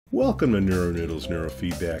Welcome to Neuronoodle's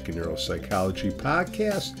Neurofeedback and Neuropsychology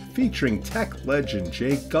podcast featuring tech legend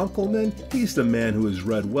Jay Gunkelman. He's the man who has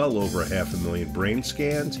read well over 500,000 brain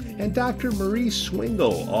scans, and Dr. Marie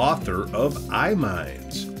Swingle, author of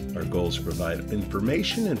iMinds. Our goal is to provide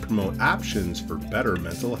information and promote options for better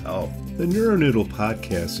mental health. The Neuronoodle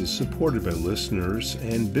podcast is supported by listeners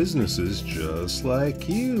and businesses just like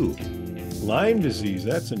you. Lyme disease,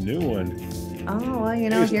 that's a new one. Oh, well, you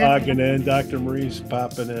know, he's logging in. Dr. Marie's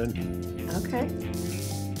popping in. Okay.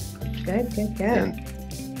 Good.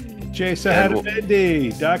 And Jay, say hi to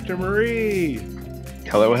Mindy. Dr. Marie.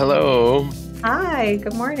 Hello. Hi,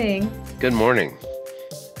 good morning. Good morning.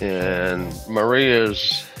 And Marie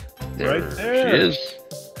is there. Right there. She is.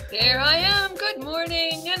 There I am. Good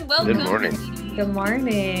morning and welcome. Good morning. Good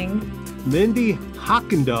morning. Mindy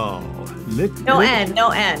Haukedahl. No N.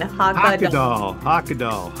 Haukedahl.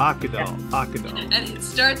 And it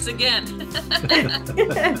starts again.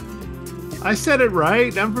 I said it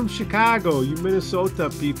right. I'm from Chicago. You Minnesota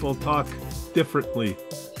people talk differently.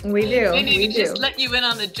 We do. We need to just let you in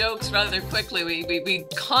on the jokes rather quickly. We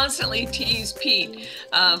constantly tease Pete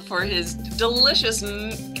for his delicious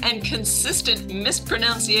and consistent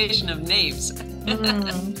mispronunciation of names.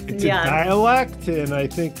 It's a dialect, and I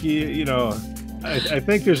think I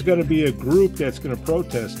think there's going to be a group that's going to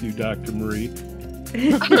protest you, Dr. Marie.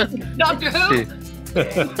 Doctor Who?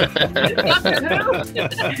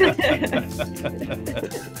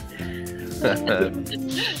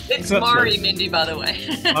 It's Mari, Mindy, by the way.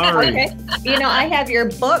 Okay. You know, I have your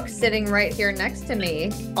book sitting right here next to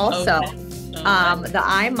me also. Okay. The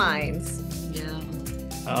iMinds.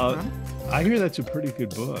 Yeah. I hear that's a pretty good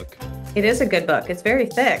book. It is a good book. It's very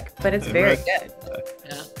thick, but it's very good.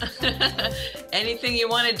 Yeah. Anything you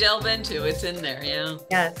want to delve into, it's in there.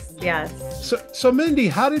 Yeah. Yes. So Mindy,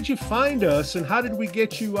 how did you find us, and how did we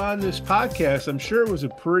get you on this podcast? I'm sure it was a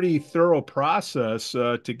pretty thorough process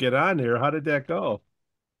to get on there. How did that go?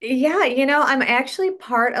 Yeah, I'm actually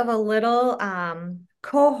part of a little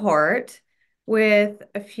cohort with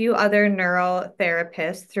a few other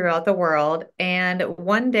neurotherapists throughout the world. And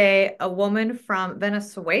one day, a woman from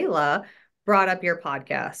Venezuela brought up your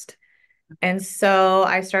podcast. And so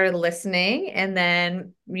I started listening, and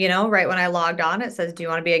then, right when I logged on, it says, "Do you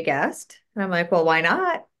want to be a guest?" And I'm like, "Well, why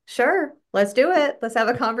not? Sure. Let's do it. Let's have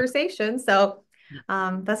a conversation." So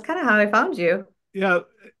that's kind of how I found you. Yeah.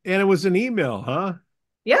 And it was an email, huh?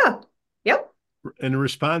 Yeah. Yep. And the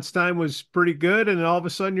response time was pretty good. And all of a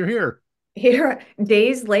sudden you're here. Here,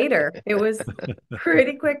 days later. It was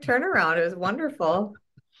pretty quick turnaround. It was wonderful.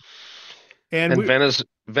 And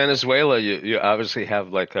Venezuela, you obviously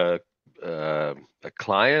have like a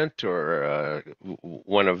client or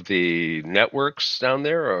one of the networks down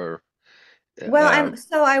there, or well,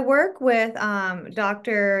 I work with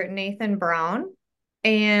Dr. Nathan Brown,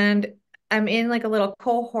 and I'm in like a little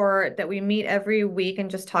cohort that we meet every week and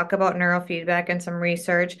just talk about neurofeedback and some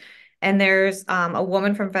research. And there's a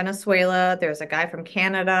woman from Venezuela, there's a guy from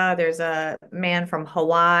Canada, there's a man from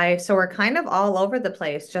Hawaii. So we're kind of all over the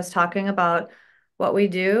place, just talking about what we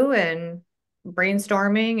do and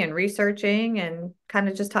brainstorming and researching and kind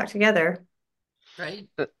of just talk together. Right.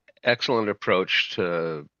 Excellent approach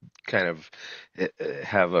to kind of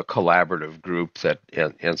have a collaborative group that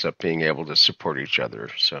ends up being able to support each other.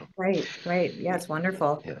 So right. Yeah, it's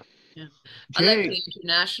wonderful. Yeah. I like the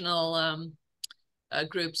international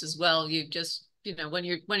groups as well. You just, when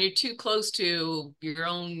you're too close to your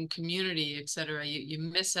own community, etc., you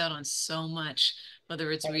miss out on so much, whether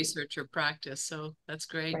it's research or practice. So that's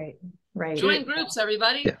great. Right. Join groups,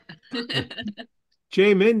 everybody. Yeah.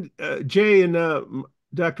 Jay and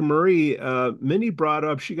Dr. Marie, Mindy brought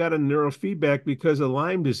up she got a neurofeedback because of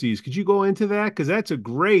Lyme disease. Could you go into that? Because that's a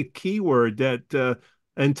great keyword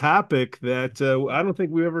and topic that I don't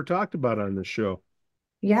think we ever talked about on this show.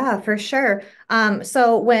 Yeah, for sure.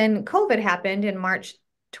 So when COVID happened in March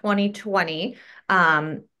 2020,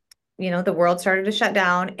 the world started to shut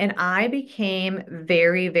down, and I became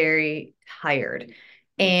very, very tired.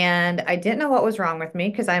 And I didn't know what was wrong with me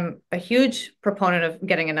because I'm a huge proponent of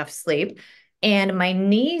getting enough sleep. And my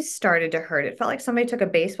knees started to hurt. It felt like somebody took a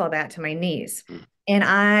baseball bat to my knees. And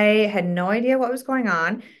I had no idea what was going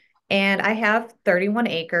on. And I have 31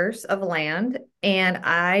 acres of land, and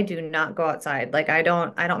I do not go outside. Like I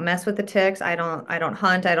don't mess with the ticks. I don't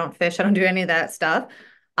hunt. I don't fish. I don't do any of that stuff.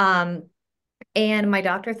 And my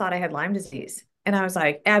doctor thought I had Lyme disease. And I was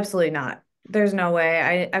like, absolutely not. There's no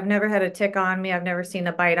way. I've never had a tick on me. I've never seen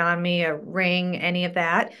a bite on me, a ring, any of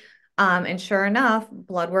that. And sure enough,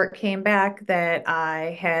 blood work came back that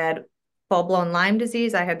I had full-blown Lyme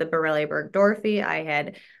disease. I had the Borrelia burgdorferi. I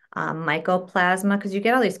had mycoplasma, because you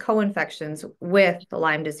get all these co-infections with the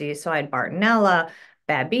Lyme disease. So I had Bartonella,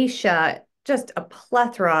 Babesia, just a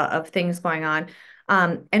plethora of things going on.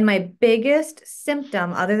 And my biggest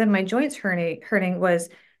symptom, other than my joints hurting, was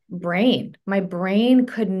brain. My brain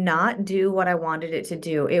could not do what I wanted it to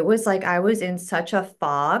do. It was like I was in such a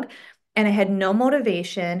fog and I had no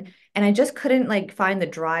motivation and I just couldn't like find the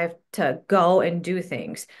drive to go and do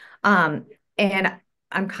things. And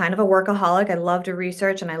I'm kind of a workaholic. I love to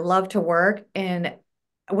research and I love to work. And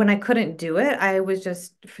when I couldn't do it, I was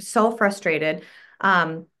just so frustrated.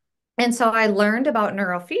 And so I learned about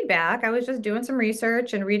neurofeedback. I was just doing some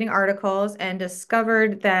research and reading articles and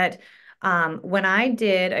discovered that when I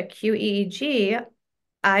did a QEEG,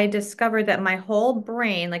 I discovered that my whole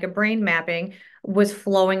brain, like a brain mapping, was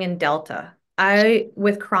flowing in delta.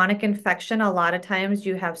 With chronic infection, a lot of times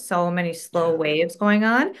you have so many slow waves going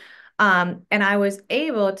on. And I was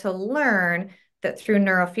able to learn that through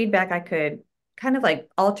neurofeedback, I could kind of like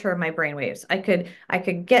alter my brain waves. I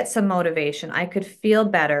could get some motivation. I could feel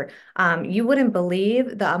better. You wouldn't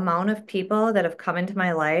believe the amount of people that have come into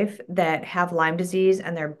my life that have Lyme disease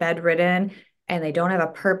and they're bedridden and they don't have a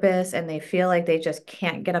purpose and they feel like they just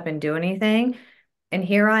can't get up and do anything. And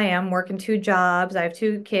here I am working 2 jobs. I have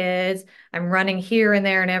 2 kids. I'm running here and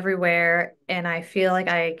there and everywhere. And I feel like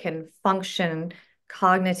I can function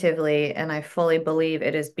cognitively. And I fully believe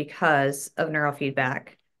it is because of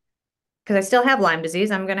neurofeedback. Because I still have Lyme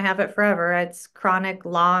disease. I'm going to have it forever. It's chronic,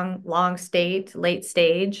 long state, late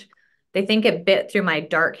stage. They think it bit through my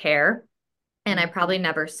dark hair. And I probably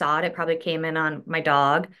never saw it. It probably came in on my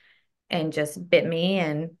dog and just bit me.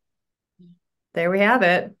 And there we have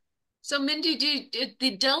it. So Mindy,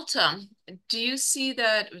 the delta, do you see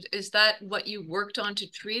that, is that what you worked on to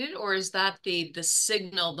treat it, or is that the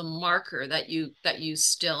signal, the marker that you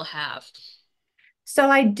still have? So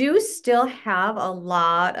I do still have a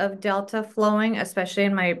lot of delta flowing, especially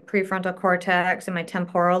in my prefrontal cortex and my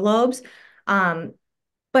temporal lobes. But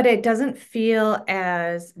it doesn't feel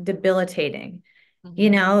as debilitating, you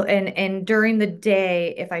know, and during the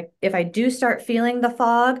day, if I do start feeling the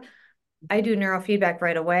fog, I do neurofeedback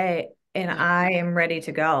right away and I am ready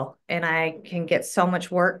to go and I can get so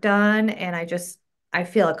much work done and I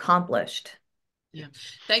feel accomplished. Yeah,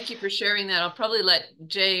 thank you for sharing that. I'll probably let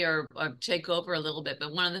Jay or take over a little bit,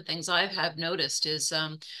 but one of the things I have noticed is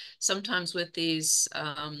sometimes with these,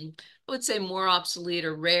 I would say more obsolete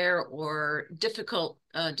or rare or difficult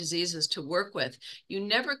diseases to work with, you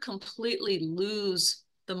never completely lose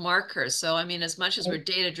the markers. So, I mean, as much as we're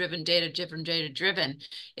data-driven,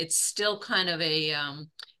 it's still kind of a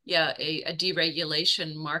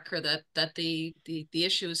deregulation marker that the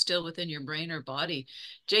issue is still within your brain or body.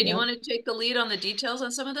 Jay, do you want to take the lead on the details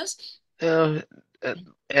on some of this?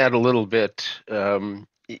 Add a little bit.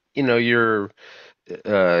 Your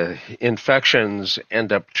infections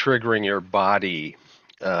end up triggering your body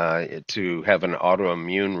to have an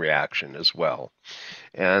autoimmune reaction as well.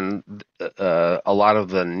 And a lot of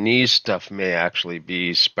the knee stuff may actually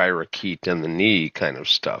be spirochete in the knee kind of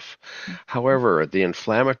stuff. However, the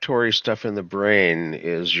inflammatory stuff in the brain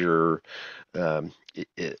is your autoimmune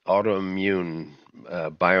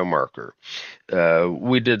biomarker.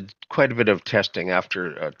 We did quite a bit of testing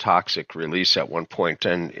after a toxic release at one point,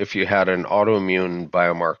 and if you had an autoimmune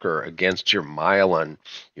biomarker against your myelin,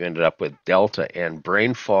 you ended up with delta and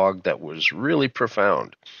brain fog that was really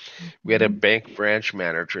profound. We had a bank branch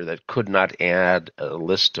manager that could not add a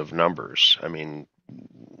list of numbers. I mean,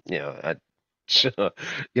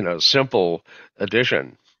 simple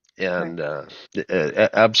addition. And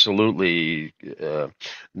absolutely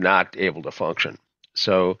not able to function.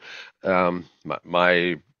 So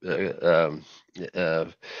my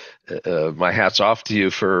hat's off to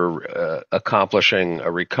you for accomplishing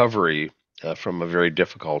a recovery from a very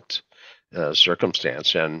difficult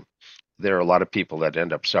circumstance. And there are a lot of people that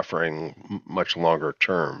end up suffering much longer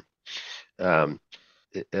term. The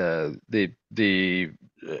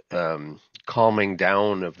calming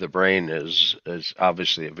down of the brain is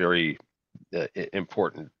obviously a very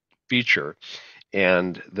important feature,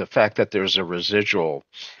 and the fact that there's a residual,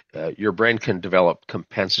 your brain can develop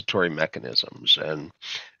compensatory mechanisms, and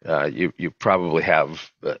you probably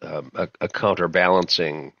have a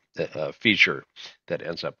counterbalancing feature that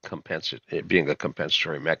ends up being a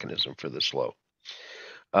compensatory mechanism for the slow.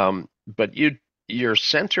 But your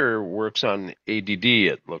center works on ADD,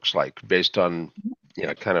 it looks like, based on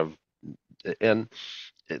kind of, and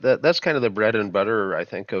that's kind of the bread and butter, I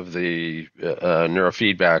think, of the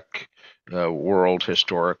neurofeedback world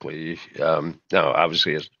historically. Now,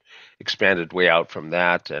 obviously, it's expanded way out from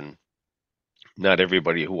that, and not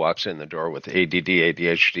everybody who walks in the door with ADD,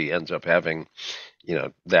 ADHD ends up having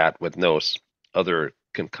that with no other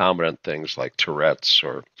concomitant things like Tourette's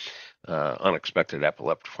or unexpected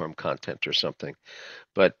epileptiform content or something.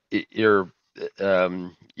 But you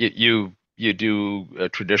do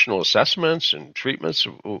traditional assessments and treatments.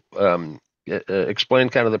 Explain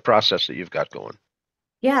kind of the process that you've got going.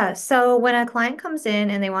 Yeah, so when a client comes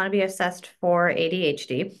in and they want to be assessed for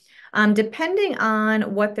ADHD, depending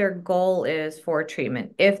on what their goal is for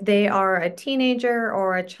treatment, if they are a teenager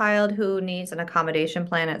or a child who needs an accommodation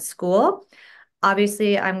plan at school,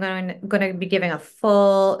 obviously I'm going to be giving a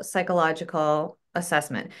full psychological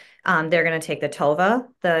assessment. They're going to take the TOVA,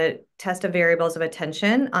 the test of variables of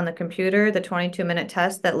attention on the computer, the 22-minute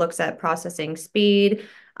test that looks at processing speed,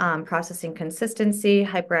 processing consistency,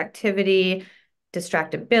 hyperactivity,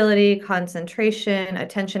 distractibility, concentration,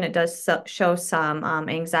 attention. It does show some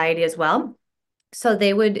anxiety as well. So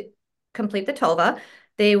they would complete the TOVA.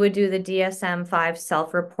 They would do the DSM-5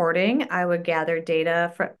 self-reporting. I would gather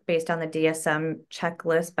data based on the DSM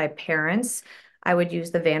checklist by parents. I would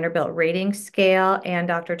use the Vanderbilt rating scale and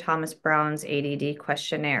Dr. Thomas Brown's ADD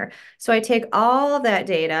questionnaire. So I take all of that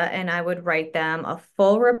data and I would write them a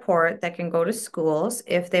full report that can go to schools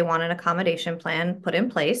if they want an accommodation plan put in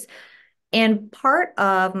place. And part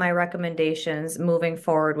of my recommendations moving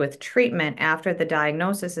forward with treatment after the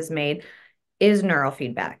diagnosis is made is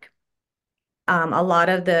neurofeedback. A lot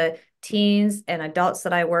of the teens and adults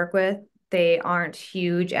that I work with, they aren't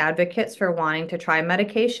huge advocates for wanting to try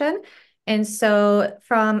medication. And so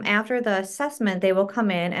from after the assessment, they will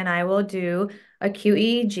come in and I will do a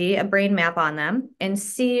QEEG, a brain map on them, and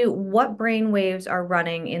see what brain waves are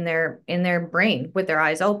running in their brain with their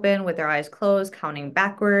eyes open, with their eyes closed, counting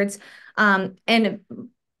backwards. And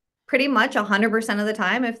pretty much 100% of the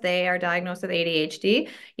time, if they are diagnosed with ADHD,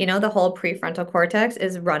 the whole prefrontal cortex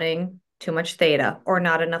is running too much theta or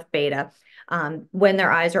not enough beta. When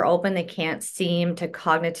their eyes are open, they can't seem to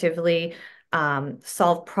cognitively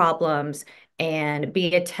solve problems and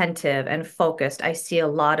be attentive and focused. I see a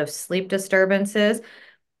lot of sleep disturbances,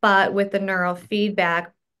 but with the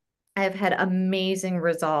neurofeedback, I've had amazing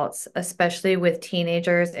results, especially with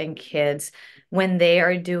teenagers and kids when they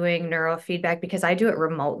are doing neurofeedback because I do it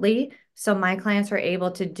remotely. So my clients are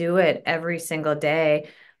able to do it every single day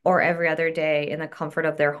or every other day in the comfort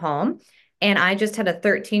of their home. And I just had a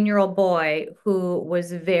 13-year-old boy who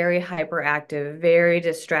was very hyperactive, very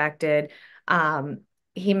distracted.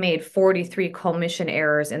 He made 43 commission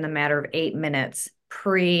errors in the matter of 8 minutes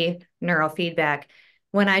pre-neurofeedback.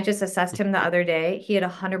 When I just assessed him the other day, he had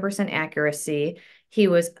 100% accuracy. He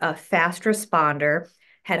was a fast responder,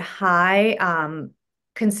 had high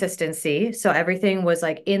consistency. So everything was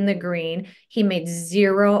like in the green. He made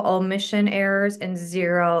 0 omission errors and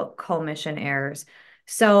 0 commission errors.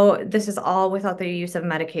 So this is all without the use of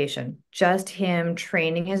medication, just him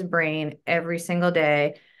training his brain every single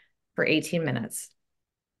day for 18 minutes.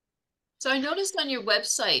 So I noticed on your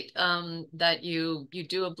website that you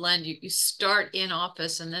do a blend. You start in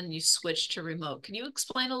office and then you switch to remote. Can you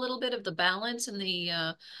explain a little bit of the balance and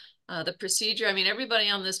the procedure? I mean, everybody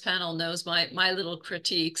on this panel knows my little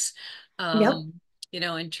critiques. Yep.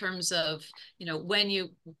 In terms of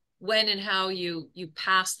when and how you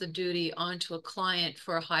pass the duty onto a client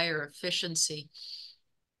for higher efficiency.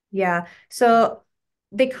 Yeah. So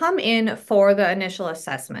they come in for the initial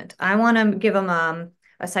assessment. I want to give them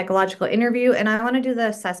a psychological interview and I want to do the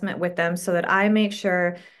assessment with them so that I make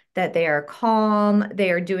sure that they are calm,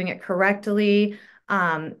 they are doing it correctly.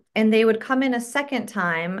 And they would come in a second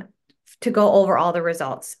time to go over all the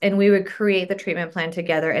results and we would create the treatment plan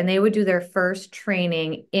together and they would do their first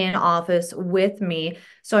training in office with me.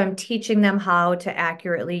 So I'm teaching them how to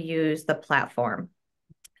accurately use the platform.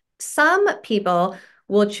 Some people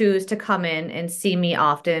will choose to come in and see me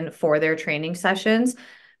often for their training sessions,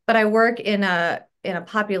 but I work in a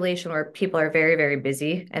population where people are very, very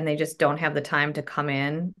busy and they just don't have the time to come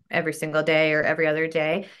in every single day or every other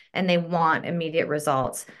day, and they want immediate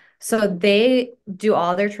results. So they do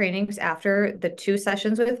all their trainings after the 2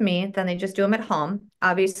 sessions with me, then they just do them at home.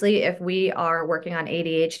 Obviously, if we are working on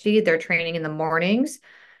ADHD, they're training in the mornings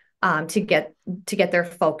to get their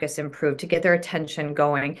focus improved, to get their attention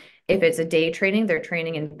going. If it's a day training, they're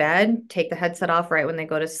training in bed, take the headset off right when they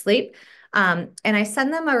go to sleep. And I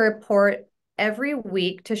send them a report every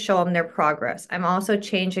week to show them their progress. I'm also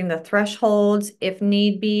changing the thresholds if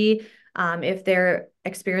need be. If they're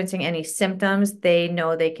experiencing any symptoms, they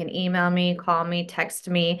know they can email me, call me, text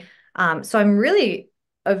me. So I'm really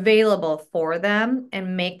available for them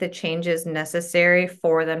and make the changes necessary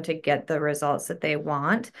for them to get the results that they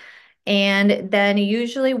want. And then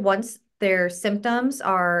usually once their symptoms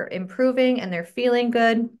are improving and they're feeling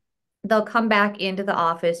good, they'll come back into the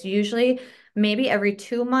office, usually maybe every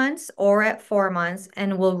 2 months or at 4 months,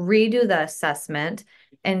 and we'll redo the assessment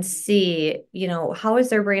and see, how is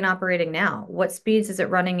their brain operating now? What speeds is it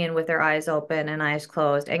running in with their eyes open and eyes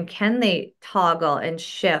closed? And can they toggle and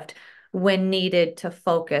shift when needed to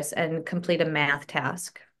focus and complete a math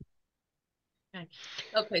task?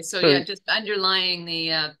 Okay, so So yeah, just underlying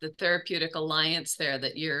the therapeutic alliance there,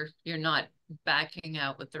 that you're not backing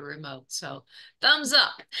out with the remote. So thumbs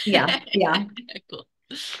up. Yeah, yeah. Cool.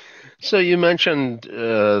 so you mentioned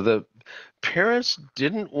the parents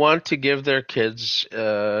didn't want to give their kids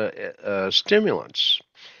stimulants.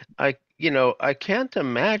 I can't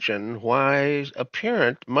imagine why a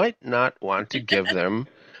parent might not want to give them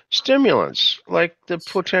stimulants, like the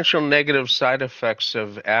potential negative side effects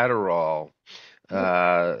of Adderall,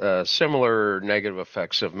 similar negative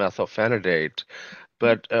effects of methylphenidate.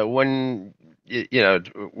 But when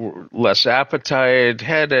less appetite,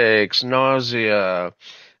 headaches, nausea,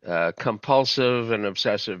 compulsive and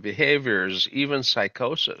obsessive behaviors, even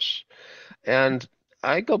psychosis. And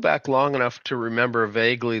I go back long enough to remember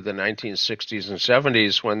vaguely the 1960s and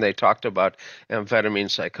 70s when they talked about amphetamine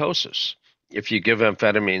psychosis. If you give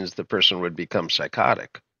amphetamines, the person would become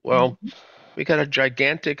psychotic. Well, Mhm. we got a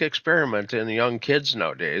gigantic experiment in young kids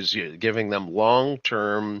nowadays, giving them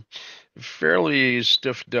long-term, fairly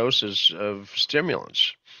stiff doses of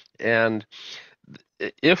stimulants. And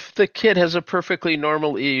if the kid has a perfectly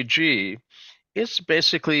normal EEG, it's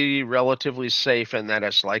basically relatively safe in that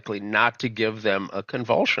it's likely not to give them a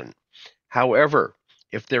convulsion. However,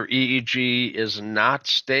 if their EEG is not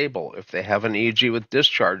stable, if they have an EEG with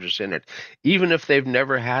discharges in it, even if they've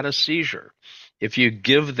never had a seizure, if you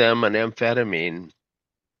give them an amphetamine,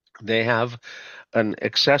 they have an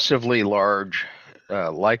excessively large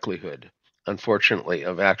likelihood, unfortunately,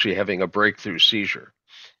 of actually having a breakthrough seizure.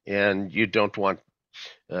 And you don't want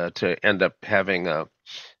to end up having a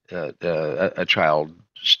child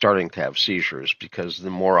starting to have seizures, because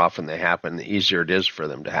the more often they happen, the easier it is for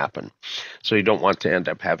them to happen. So you don't want to end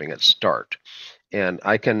up having it start. And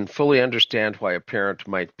I can fully understand why a parent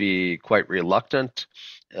might be quite reluctant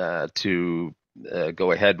to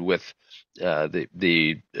go ahead with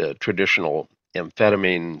the traditional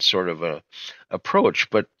amphetamine sort of approach.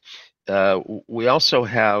 But we also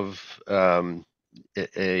have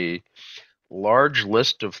a large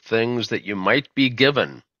list of things that you might be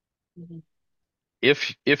given Mhm.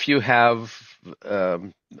 if you have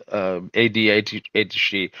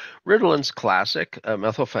ADHD. Ritalin's classic,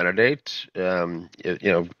 methylphenidate,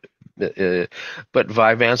 but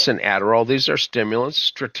Vyvanse and Adderall, these are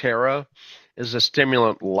stimulants. Strattera is a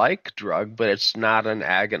stimulant-like drug, but it's not an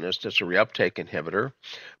agonist. It's a reuptake inhibitor.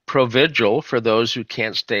 Provigil, for those who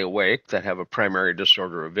can't stay awake, that have a primary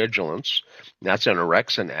disorder of vigilance, that's an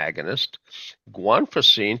orexin agonist.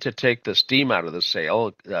 Guanfacine, to take the steam out of the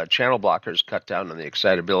sail. Channel blockers cut down on the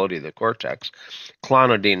excitability of the cortex.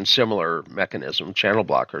 Clonidine, similar mechanism, channel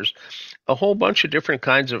blockers. A whole bunch of different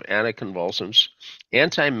kinds of anticonvulsants,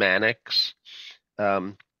 antimanics.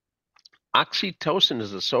 Um, Oxytocin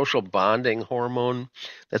is a social bonding hormone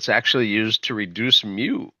that's actually used to reduce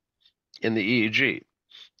mu in the EEG.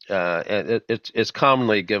 And it's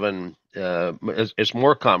commonly given. It's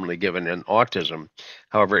more commonly given in autism.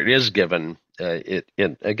 However, it is given.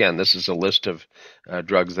 Again, this is a list of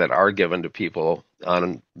drugs that are given to people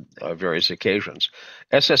on various occasions.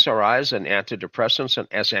 SSRIs and antidepressants, and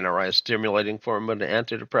SNRI is stimulating form of an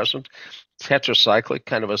antidepressant. Tetracyclic,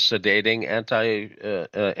 kind of a sedating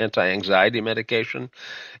anti-anxiety medication,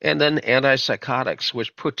 and then antipsychotics,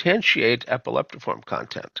 which potentiate epileptiform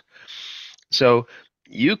content. So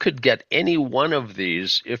you could get any one of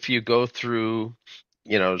these if you go through,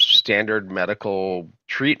 standard medical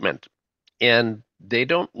treatment. And they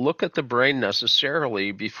don't look at the brain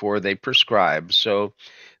necessarily before they prescribe. So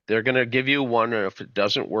they're going to give you one, and if it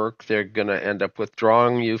doesn't work, they're going to end up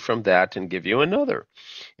withdrawing you from that and give you another.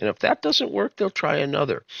 And if that doesn't work, they'll try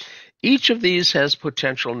another. Each of these has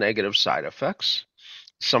potential negative side effects,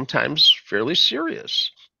 sometimes fairly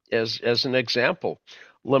serious. As an example,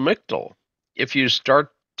 Lamictal. If you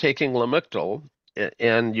start taking Lamictal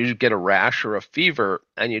and you get a rash or a fever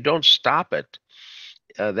and you don't stop it,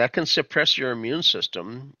 that can suppress your immune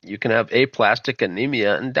system. You can have aplastic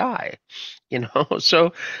anemia and die.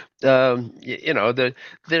 So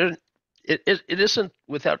there it isn't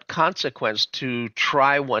without consequence to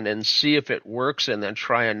try one and see if it works, and then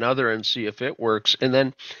try another and see if it works, and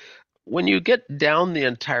then when you get down the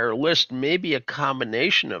entire list, maybe a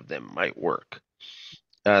combination of them might work.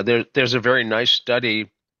 There's a very nice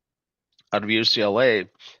study out of UCLA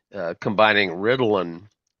combining Ritalin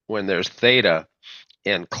when there's theta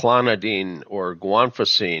and clonidine or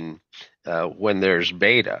guanfacine when there's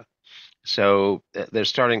beta. So they're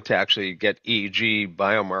starting to actually get EEG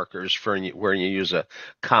biomarkers for where you use a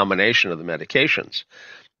combination of the medications.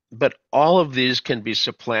 But all of these can be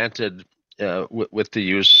supplanted with the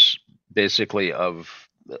use basically of,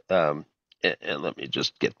 and let me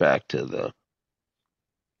just get back to the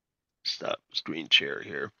stop screen share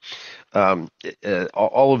here.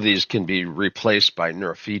 All of these can be replaced by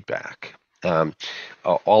neurofeedback.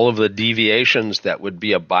 All of the deviations that would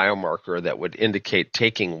be a biomarker that would indicate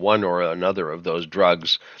taking one or another of those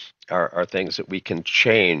drugs are things that we can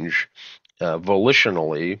change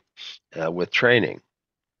volitionally with training.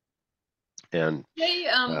 And hey,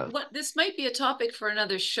 what this might be a topic for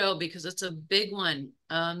another show because it's a big one.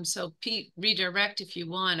 So Pete, redirect if you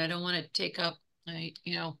want. I don't want to take up,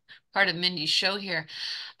 part of Mindy's show here.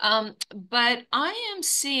 But I am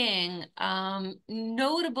seeing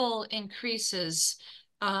notable increases.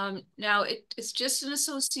 Now it's just an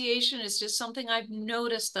association. It's just something I've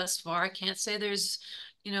noticed thus far. I can't say there's,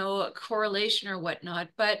 a correlation or whatnot,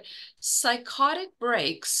 but psychotic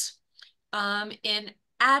breaks in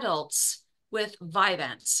adults with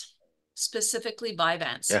Vyvanse, specifically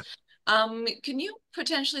Vyvanse. yeah. Can you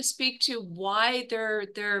potentially speak to why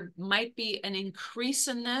there might be an increase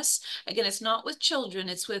in this? Again, it's not with children,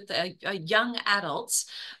 it's with young adults.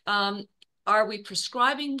 Are we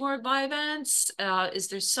prescribing more Vyvanse? Is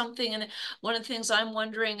there something? And one of the things I'm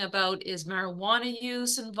wondering about is marijuana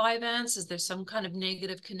use in Vyvanse. Is there some kind of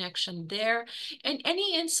negative connection there? And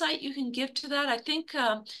any insight you can give to that? I think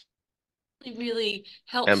really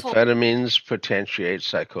helpful. Amphetamines potentiate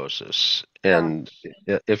psychosis. And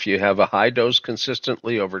if you have a high dose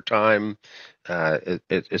consistently over time,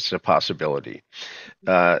 it's a possibility.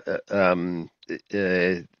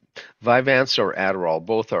 Vyvanse or Adderall,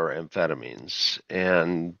 both are amphetamines,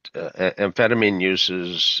 and amphetamine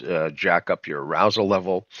uses jack up your arousal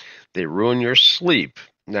level. They ruin your sleep.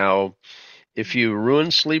 Now, if you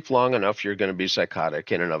ruin sleep long enough, you're going to be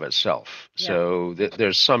psychotic in and of itself. Yeah. So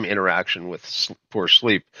there's some interaction with poor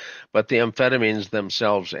sleep, but the amphetamines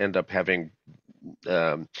themselves end up having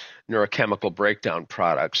neurochemical breakdown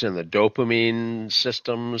products in the dopamine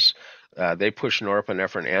systems. They push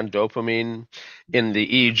norepinephrine and dopamine. In the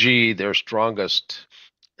EEG, their strongest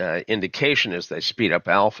indication is they speed up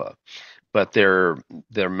alpha, but they're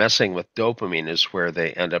messing with dopamine is where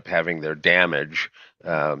they end up having their damage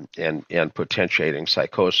and potentiating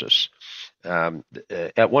psychosis.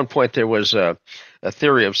 At one point, there was a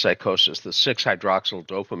theory of psychosis, the 6-hydroxyl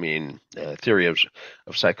dopamine theory of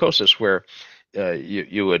psychosis, where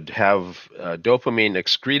you would have dopamine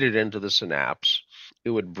excreted into the synapse. It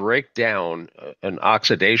would break down an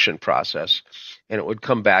oxidation process, and it would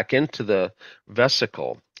come back into the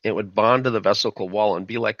vesicle. It would bond to the vesicle wall and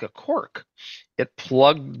be like a cork. It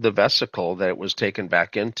plugged the vesicle that it was taken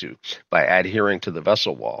back into by adhering to the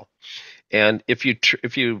vessel wall. And if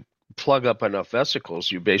you plug up enough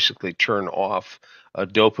vesicles, you basically turn off a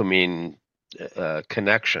dopamine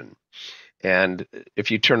connection. And if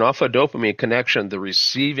you turn off a dopamine connection, the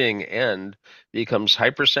receiving end becomes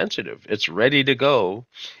hypersensitive. It's ready to go,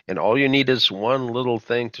 and all you need is one little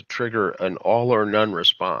thing to trigger an all or none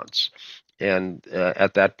response. And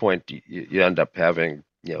at that point, you end up having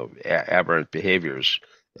aberrant behaviors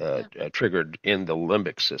triggered in the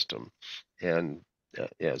limbic system, and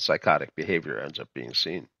psychotic behavior ends up being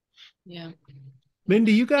seen. Yeah.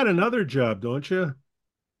 Mindy, you got another job, don't you?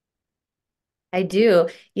 I do.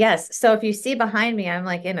 Yes. So if you see behind me, I'm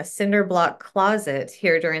like in a cinder block closet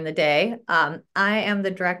here during the day. I am the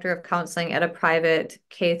director of counseling at a private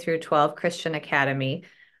K through 12 Christian academy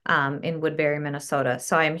in Woodbury, Minnesota.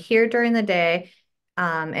 So I'm here during the day.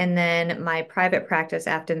 And then my private practice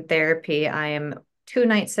after therapy, I am 2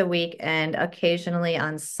 nights a week and occasionally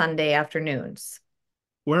on Sunday afternoons.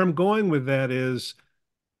 Where I'm going with that is,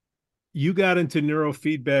 you got into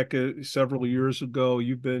neurofeedback several years ago.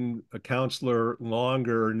 You've been a counselor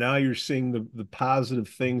longer. Now you're seeing the positive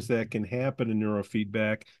things that can happen in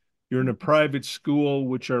neurofeedback. You're in a private school,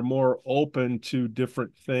 which are more open to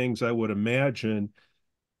different things, I would imagine.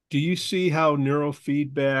 Do you see how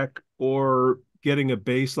neurofeedback or getting a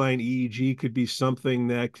baseline EEG could be something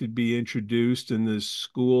that could be introduced in the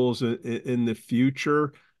schools in the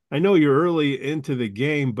future? I know you're early into the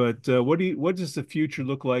game, but what does the future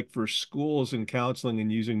look like for schools and counseling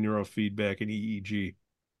and using neurofeedback and EEG?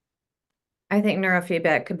 I think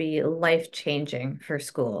neurofeedback could be life-changing for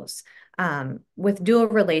schools. With dual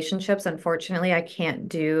relationships, unfortunately, I can't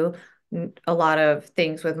do a lot of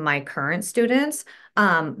things with my current students.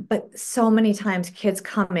 But so many times kids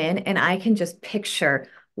come in and I can just picture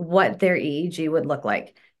what their EEG would look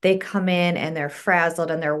like. they come in and they're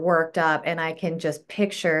frazzled and they're worked up, and I can just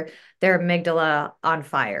picture their amygdala on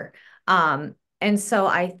fire. And so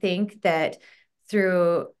I think that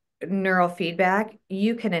through neurofeedback,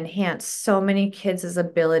 you can enhance so many kids'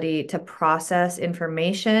 ability to process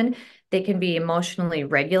information. They can be emotionally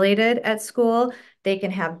regulated at school. They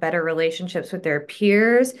can have better relationships with their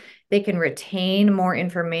peers. They can retain more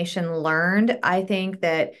information learned. I think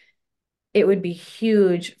that it would be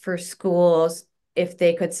huge for schools if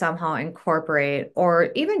they could somehow incorporate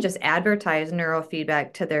or even just advertise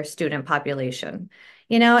neurofeedback to their student population.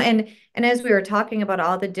 And as we were talking about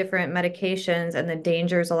all the different medications and the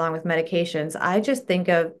dangers along with medications, I just think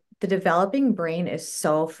of the developing brain is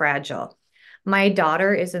so fragile. My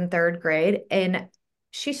daughter is in third grade and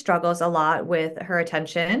she struggles a lot with her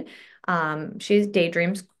attention. She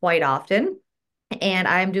daydreams quite often. And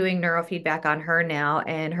I'm doing neurofeedback on her now,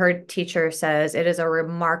 and her teacher says it is a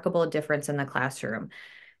remarkable difference in the classroom.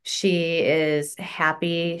 She is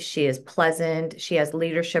happy, she is pleasant, she has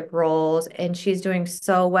leadership roles, and she's doing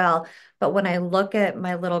so well. But when I look at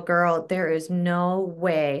my little girl, there is no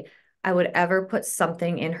way I would ever put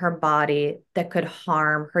something in her body that could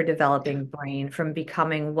harm her developing brain from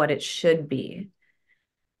becoming what it should be.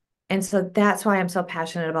 And so that's why I'm so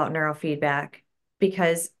passionate about neurofeedback,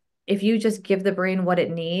 because if you just give the brain what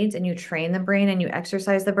it needs and you train the brain and you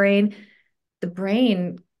exercise the brain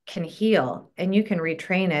can heal and you can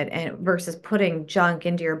retrain it, and versus putting junk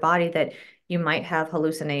into your body that you might have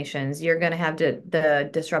hallucinations, you're going to have the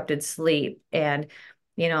disrupted sleep. And,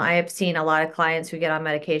 I have seen a lot of clients who get on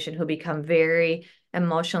medication who become very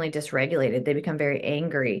emotionally dysregulated. They become very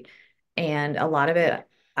angry. And a lot of it,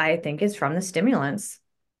 I think, is from the stimulants.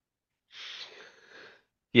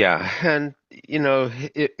 Yeah, and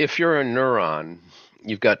if you're a neuron,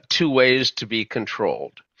 you've got two ways to be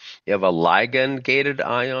controlled. You have a ligand-gated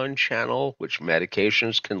ion channel, which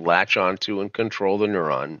medications can latch onto and control the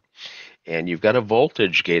neuron, and you've got a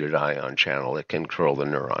voltage-gated ion channel that can control the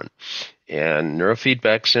neuron. And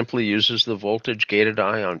neurofeedback simply uses the voltage-gated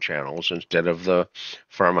ion channels instead of the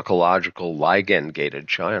pharmacological ligand-gated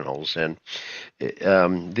channels. And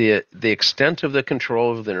the extent of the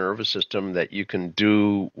control of the nervous system that you can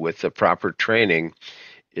do with the proper training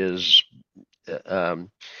is um,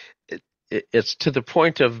 it's to the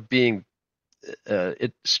point of being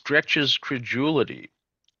it stretches credulity.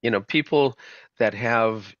 People that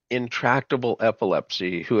have intractable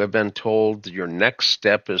epilepsy who have been told your next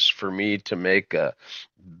step is for me to make a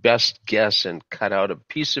best guess and cut out a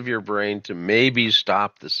piece of your brain to maybe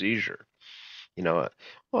stop the seizure. you know,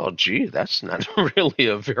 well, gee, that's not really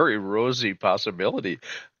a very rosy possibility.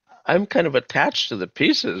 I'm kind of attached to the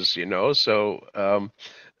pieces, so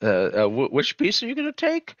which piece are you going to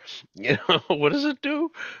take? What does it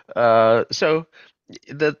do? So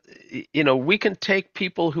that we can take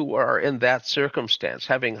people who are in that circumstance,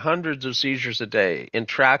 having hundreds of seizures a day,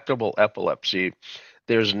 intractable epilepsy.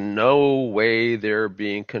 There's no way they're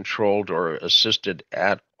being controlled or assisted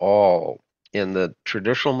at all in the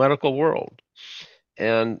traditional medical world.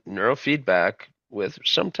 And neurofeedback, with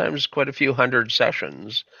sometimes quite a few hundred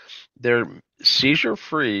sessions, they're seizure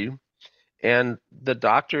free, and the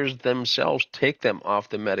doctors themselves take them off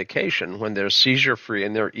the medication when they're seizure free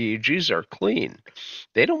and their EEGs are clean.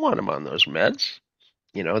 They don't want them on those meds,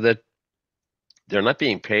 that they're not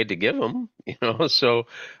being paid to give them, so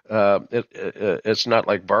it's not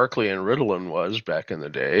like Barclay and Ritalin was back in the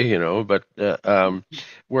day, but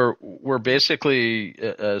we're basically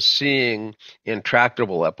seeing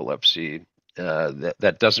intractable epilepsy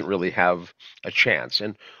that doesn't really have a chance.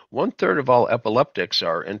 And 1/3 of all epileptics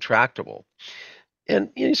are intractable.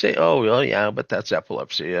 And you say, oh, well, yeah, but that's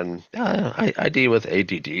epilepsy. And I deal with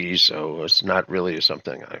ADD, so it's not really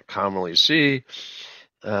something I commonly see.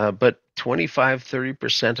 But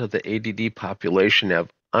 25–30% of the ADD population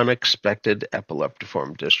have unexpected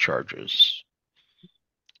epileptiform discharges.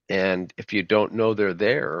 And if you don't know they're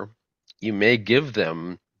there, you may give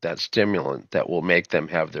them that stimulant that will make them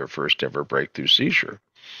have their first ever breakthrough seizure.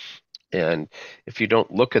 And if you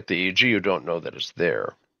don't look at the EEG, you don't know that it's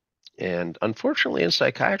there. And unfortunately, in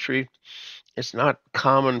psychiatry, it's not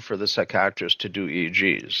common for the psychiatrist to do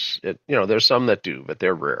EEGs. There's some that do, but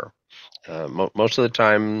they're rare. Most of the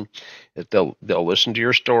time, they'll listen to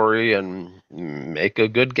your story and make a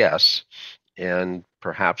good guess, and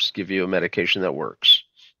perhaps give you a medication that works.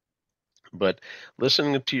 But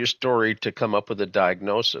listening to your story to come up with a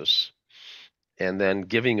diagnosis and then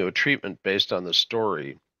giving you a treatment based on the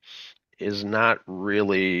story is not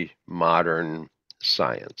really modern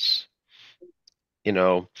science.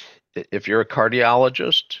 If you're a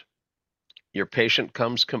cardiologist, your patient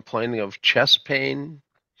comes complaining of chest pain,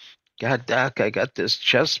 God, doc, I got this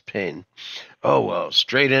chest pain. Oh, well,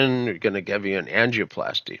 straight in, we're going to give you an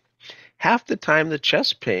angioplasty. Half the time, the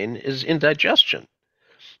chest pain is indigestion.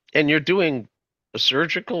 And you're doing a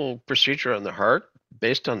surgical procedure on the heart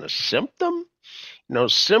based on the symptom? No,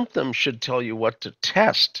 symptom should tell you what to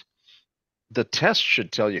test. The test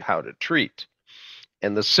should tell you how to treat.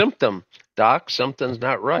 And the symptom, doc, something's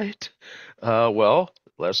not right. Well,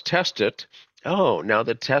 let's test it. Oh, now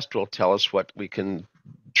the test will tell us what we can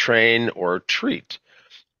train or treat.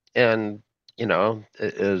 And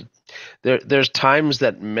there's times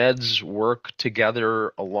that meds work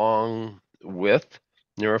together along with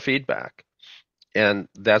neurofeedback, and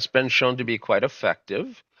that's been shown to be quite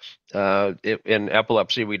effective. In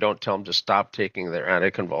epilepsy, we don't tell them to stop taking their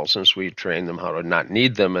anticonvulsants. We train them how to not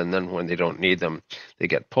need them, and then when they don't need them, they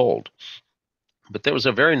get pulled. But there was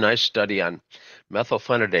a very nice study on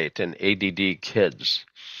methylphenidate in ADD kids,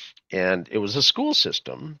 and it was a school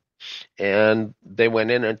system. And they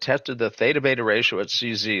went in and tested the theta beta ratio at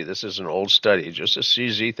CZ. This is an old study, just a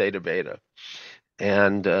CZ theta beta.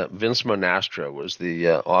 And Vince Monastra was the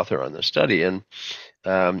author on the study. And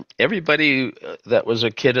everybody that was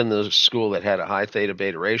a kid in the school that had a high theta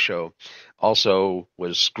beta ratio also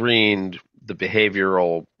was screened, the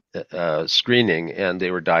behavioral screening, and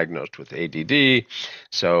they were diagnosed with ADD.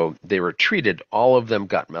 So they were treated. All of them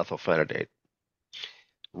got methylphenidate.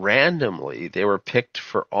 Randomly, they were picked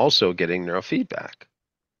for also getting neurofeedback.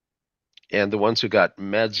 And the ones who got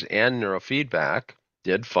meds and neurofeedback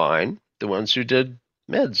did fine. The ones who did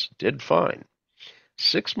meds did fine.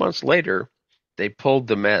 6 months later, they pulled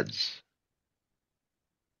the meds.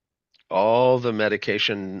 All the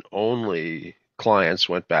medication-only clients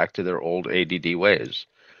went back to their old ADD ways.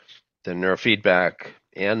 The neurofeedback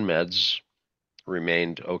and meds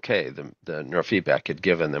remained okay. The neurofeedback had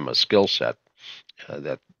given them a skill set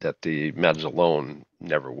that the meds alone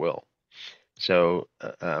never will. So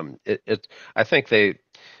I think they,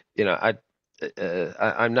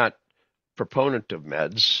 I'm not proponent of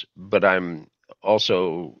meds, but I'm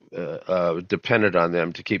also dependent on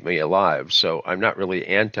them to keep me alive. So I'm not really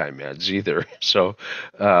anti-meds either. So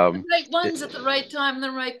the right ones at the right time in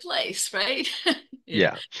the right place, right?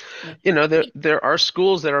 Yeah. There are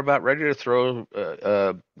schools that are about ready to throw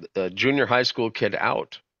a junior high school kid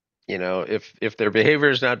out. If their behavior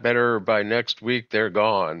is not better by next week, they're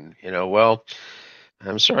gone. Well,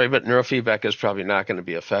 I'm sorry, but neurofeedback is probably not going to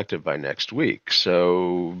be effective by next week.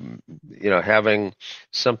 So, having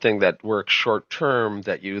something that works short term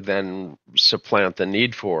that you then supplant the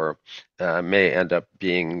need for may end up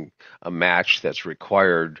being a match that's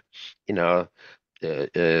required.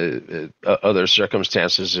 Other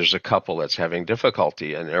circumstances, there's a couple that's having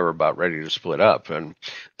difficulty and they're about ready to split up, and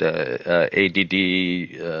the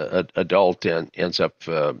ADD adult ends up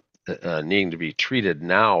needing to be treated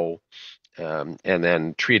now, and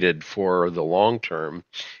then treated for the long term,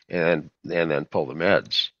 and then pull the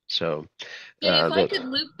meds. So If I could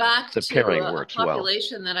loop back the to pairing a works well.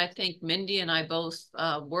 population that I think Mindy and I both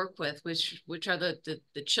work with, which are the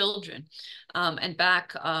children, and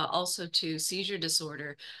back also to seizure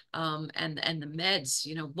disorder, and the meds.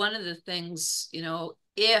 One of the things,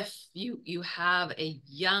 if you have a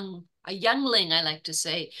youngling, I like to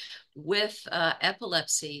say, with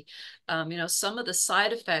epilepsy, some of the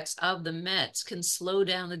side effects of the meds can slow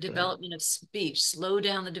down the development of speech, slow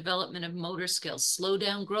down the development of motor skills, slow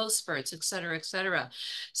down growth spurts, et cetera, et cetera.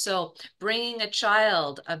 So bringing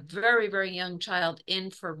a very, very young child in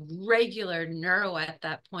for regular neuro at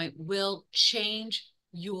that point will change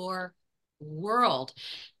your world.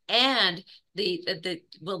 And the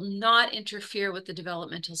will not interfere with the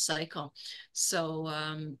developmental cycle. So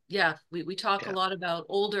we talk a lot about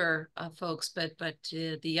older folks, but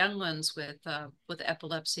the young ones with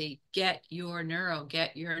epilepsy, get your neuro,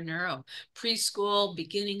 preschool,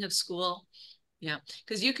 beginning of school. Yeah,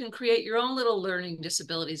 because you can create your own little learning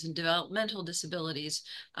disabilities and developmental disabilities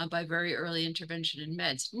by very early intervention in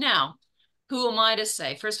meds. Now, who am I to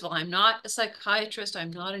say? First of all, I'm not a psychiatrist.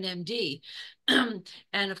 I'm not an MD.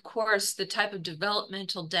 And of course, the type of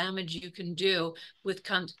developmental damage you can do with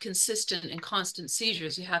consistent and constant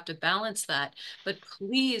seizures, you have to balance that. But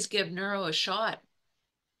please give neuro a shot.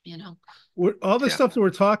 All the stuff that we're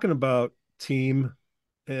talking about, team,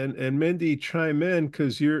 and Mindy, chime in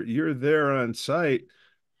because you're there on site.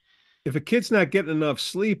 If a kid's not getting enough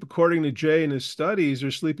sleep, according to Jay and his studies, they're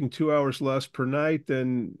sleeping 2 hours less per night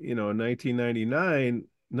than, in 1999.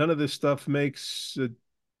 None of this stuff makes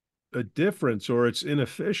a difference, or it's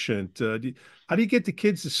inefficient. How do you get the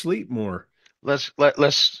kids to sleep more?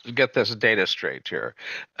 Let's get this data straight here.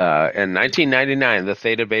 In 1999, the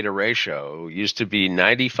theta beta ratio used to be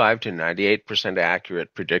 95 to 98%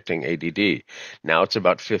 accurate predicting ADD. Now it's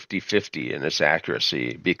about 50-50 in its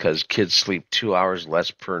accuracy because kids sleep 2 hours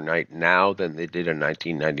less per night now than they did in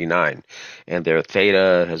 1999, and their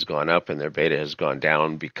theta has gone up and their beta has gone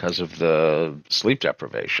down because of the sleep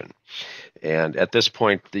deprivation. And at this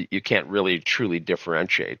point, you can't really truly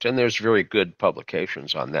differentiate. And there's very good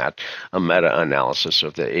publications on that, a meta-analysis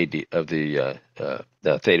of the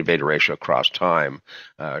theta beta ratio across time,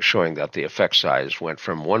 showing that the effect size went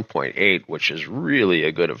from 1.8, which is really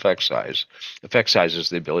a good effect size. Effect size is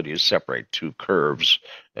the ability to separate two curves,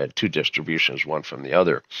 two distributions, one from the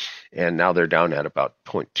other. And now they're down at about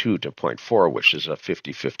 0.2 to 0.4, which is a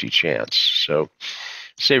 50-50 chance. So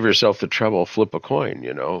save yourself the trouble, flip a coin,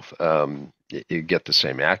 you get the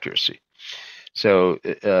same accuracy. So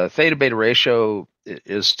theta beta ratio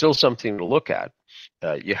is still something to look at.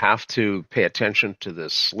 You have to pay attention to the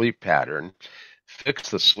sleep pattern, fix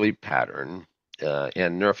the sleep pattern,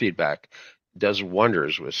 and neurofeedback does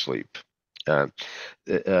wonders with sleep.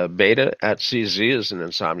 Beta at CZ is an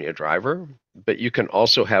insomnia driver, but you can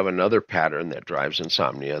also have another pattern that drives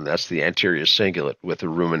insomnia, and that's the anterior cingulate with a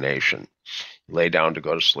rumination. Lay down to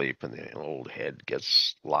go to sleep, and the old head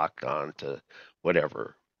gets locked on to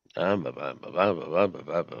whatever.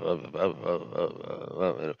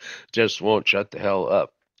 Just won't shut the hell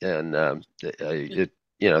up, and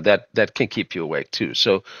that can keep you awake too.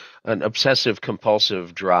 So, an obsessive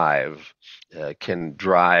compulsive drive can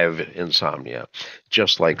drive insomnia,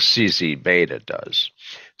 just like CZ beta does.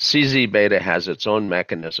 CZ beta has its own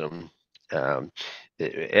mechanism.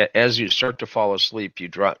 As you start to fall asleep, you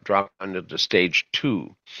drop into stage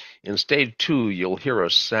 2. In stage 2, you'll hear a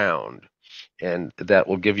sound, and that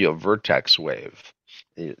will give you a vertex wave.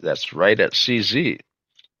 That's right at CZ.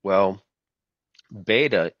 Well,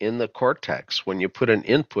 beta in the cortex, when you put an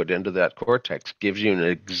input into that cortex, gives you an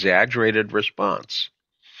exaggerated response.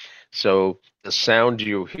 So the sound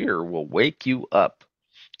you hear will wake you up.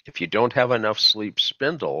 If you don't have enough sleep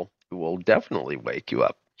spindle, it will definitely wake you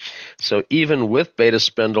up. So even with beta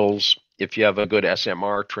spindles, if you have a good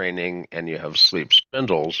SMR training and you have sleep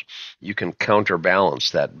spindles, you can counterbalance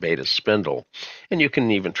that beta spindle, and you can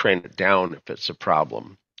even train it down if it's a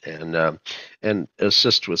problem, and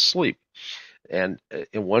assist with sleep. And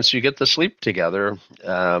once you get the sleep together,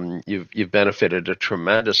 you've benefited a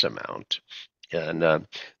tremendous amount. And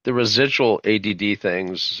the residual ADD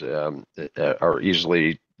things are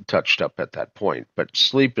easily touched up at that point, but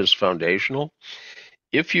sleep is foundational.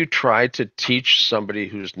 If you try to teach somebody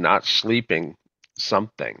who's not sleeping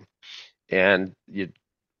something, and you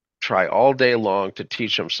try all day long to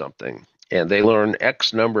teach them something, and they learn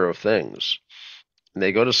X number of things, and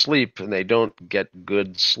they go to sleep and they don't get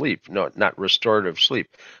good sleep, no, not restorative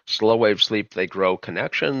sleep. Slow wave sleep, they grow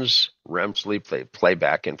connections. REM sleep, they play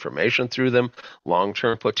back information through them,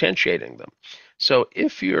 long-term potentiating them. So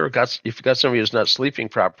if you've got somebody who's not sleeping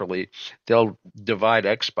properly, they'll divide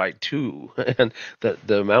X by 2, and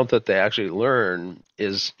the amount that they actually learn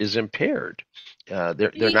is impaired.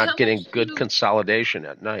 They're not getting good consolidation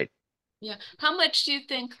at night. Yeah. How much do you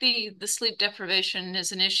think the sleep deprivation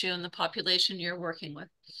is an issue in the population you're working with?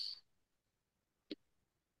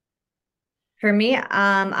 For me,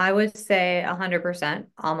 I would say 100%,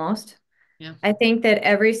 almost. Yeah. I think that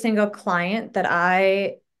every single client that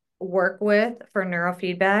I work with for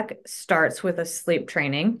neurofeedback starts with a sleep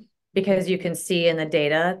training, because you can see in the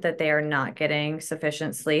data that they are not getting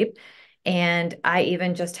sufficient sleep. And I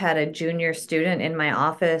even just had a junior student in my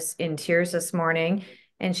office in tears this morning,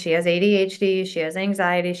 and she has ADHD, she has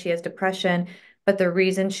anxiety, she has depression. But the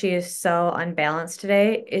reason she is so unbalanced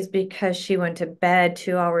today is because she went to bed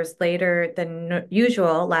 2 hours later than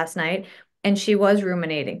usual last night, and she was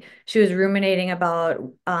ruminating. She was ruminating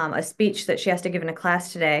about a speech that she has to give in a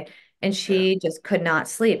class today, and she just could not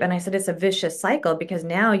sleep. And I said, it's a vicious cycle, because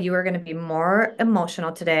now you are going to be more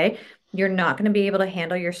emotional today. You're not going to be able to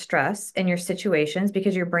handle your stress and your situations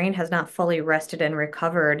because your brain has not fully rested and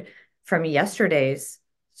recovered from yesterday's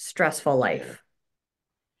stressful life.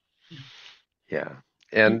 Yeah.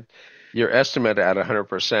 And your estimate at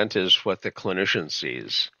 100% is what the clinician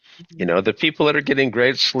sees. The people that are getting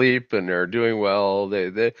great sleep and are doing well,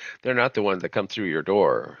 they're not the ones that come through your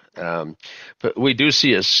door. But we do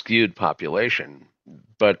see a skewed population.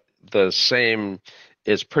 But the same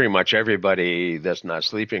is pretty much everybody that's not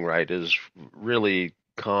sleeping right is really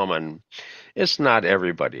common. It's not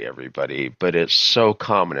everybody, but it's so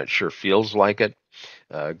common. It sure feels like it.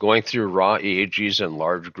 Going through raw EEGs in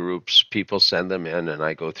large groups, people send them in, and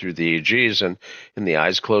I go through the EEGs, and in the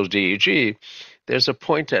eyes closed EEG, there's a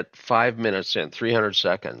point at 5 minutes and 300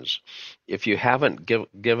 seconds. If you haven't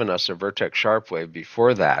given us a vertex sharp wave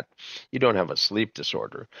before that, you don't have a sleep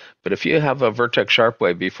disorder. But if you have a vertex sharp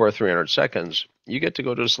wave before 300 seconds, you get to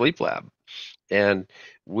go to a sleep lab. And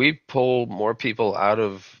we pull more people out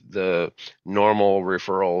of the normal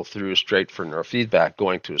referral through straight for neurofeedback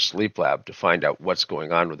going to a sleep lab to find out what's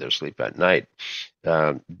going on with their sleep at night.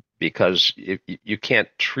 Because you can't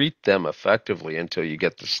treat them effectively until you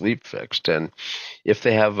get the sleep fixed. And if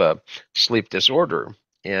they have a sleep disorder,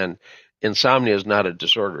 and insomnia is not a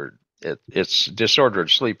disorder, it's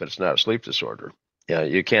disordered sleep, but it's not a sleep disorder.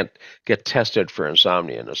 You can't get tested for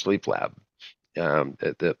insomnia in a sleep lab.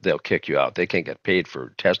 They'll kick you out. They can't get paid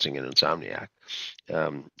for testing an insomniac.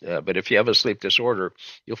 But if you have a sleep disorder,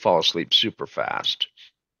 you'll fall asleep super fast.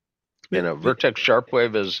 And a vertex sharp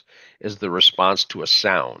wave is the response to a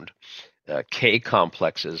sound. K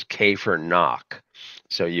complex is K for knock.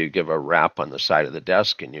 So you give a rap on the side of the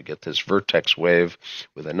desk and you get this vertex wave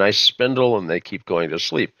with a nice spindle and they keep going to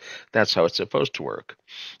sleep. That's how it's supposed to work.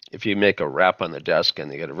 If you make a rap on the desk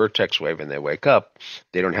and they get a vertex wave and they wake up,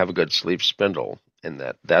 they don't have a good sleep spindle. And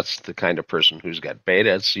that's the kind of person who's got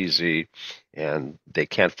beta at CZ and they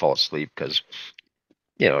can't fall asleep because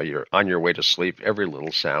you're on your way to sleep. Every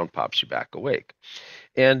little sound pops you back awake.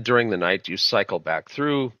 And during the night, you cycle back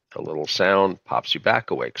through. A little sound pops you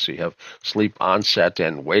back awake. So you have sleep onset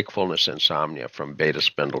and wakefulness insomnia from beta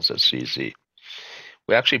spindles at CZ.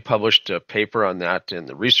 We actually published a paper on that in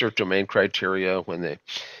the research domain criteria when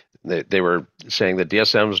they were saying the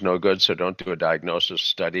DSM is no good, so don't do a diagnosis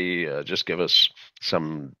study. Just give us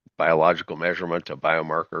some biological measurement, a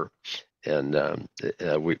biomarker. And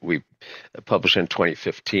we published in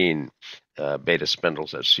 2015 beta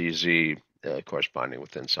spindles at CZ corresponding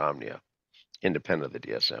with insomnia, independent of the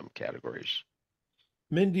DSM categories.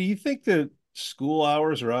 Mindy, you think that school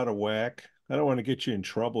hours are out of whack? I don't want to get you in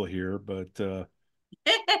trouble here, but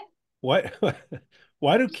why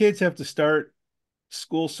why do kids have to start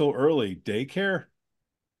school so early? Daycare?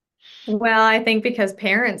 Well, I think because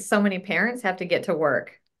so many parents have to get to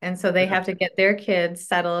work. And so they have to get their kids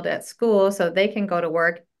settled at school so they can go to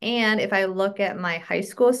work. And if I look at my high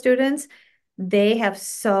school students, they have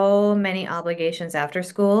so many obligations after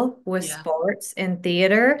school with sports and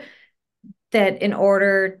theater that in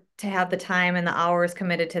order to have the time and the hours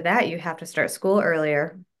committed to that, you have to start school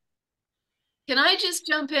earlier. Can I just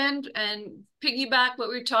jump in and piggyback what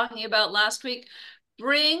we were talking about last week?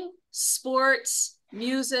 Bring sports,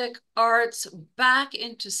 music, arts back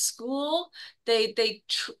into school.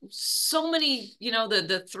 So many,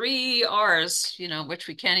 the 3 R's, which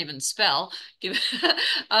we can't even spell.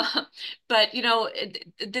 But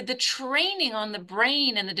the training on the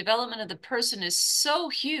brain and the development of the person is so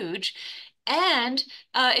huge. And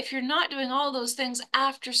if you're not doing all those things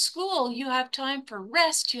after school, you have time for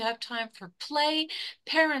rest, you have time for play.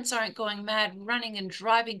 Parents aren't going mad running and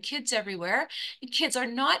driving kids everywhere. And kids are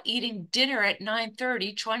not eating dinner at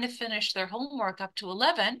 9:30, trying to finish their homework up to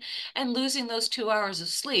 11 and losing those 2 hours of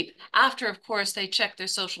sleep. After, of course, they check their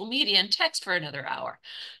social media and text for another hour.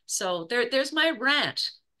 So there's my rant.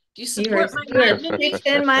 Do you support my rant, Mindy?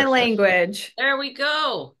 Preaching my language. There we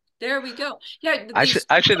go. There we go. Yeah, I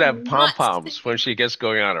should have pom nuts. poms when she gets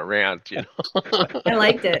going on a rant. I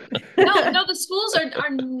liked it. No, the schools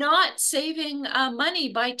are not saving money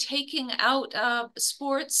by taking out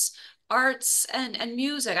sports, arts, and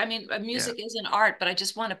music. I mean, music is an art, but I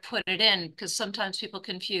just want to put it in because sometimes people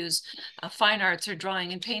confuse fine arts or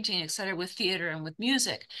drawing and painting, et cetera, with theater and with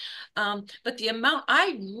music. But the amount,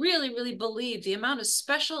 I really, really believe the amount of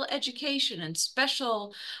special education and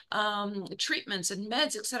special treatments and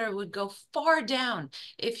meds, et cetera, would go far down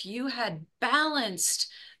if you had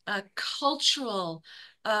balanced cultural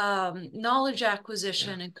knowledge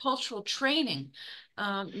acquisition and cultural training,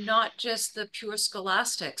 not just the pure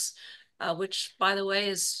scholastics, which, by the way,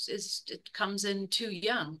 it comes in too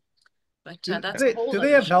young. But that's a whole do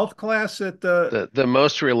they have health class at the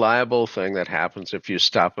most reliable thing that happens if you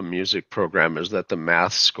stop a music program is that the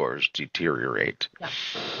math scores deteriorate.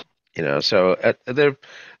 Yeah. So they're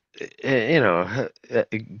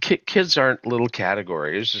kids aren't little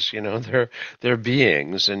categories. They're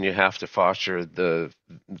beings, and you have to foster their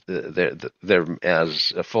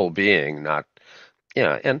as a full being, not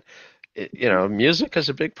and music is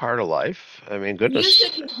a big part of life. I mean, goodness.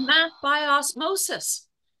 Music is math by osmosis.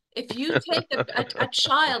 If you take a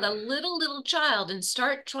child, a little child, and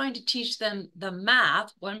start trying to teach them the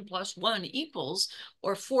math, 1 + 1 equals,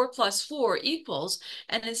 or 4 + 4 equals,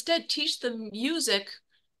 and instead teach them music,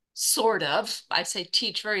 sort of, I say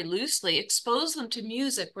teach very loosely, expose them to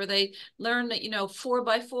music where they learn that,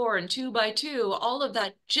 4x4 and 2x2, all of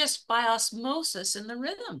that just by osmosis in the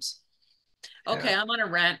rhythms. Okay, I'm on a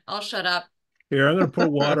rant. I'll shut up. Here, I'm going to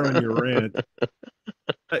put water on your rant.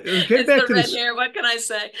 Getting It's back the to red this, hair. What can I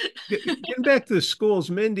say? getting back to the schools,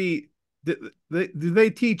 Mindy, do they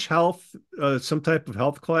teach health, some type of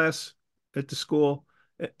health class at the school?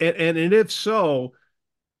 And if so,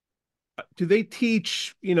 do they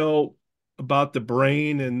teach, about the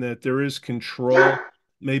brain and that there is control,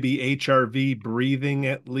 maybe HRV breathing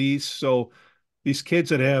at least? So these kids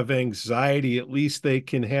that have anxiety, at least they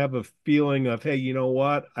can have a feeling of, hey, you know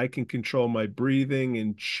what? I can control my breathing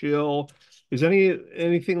and chill. Is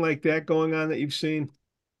anything like that going on that you've seen?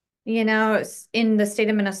 In the state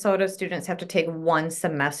of Minnesota, students have to take 1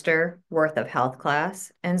 semester worth of health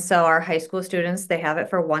class. And so our high school students, they have it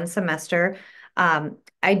for 1 semester.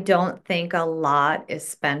 I don't think a lot is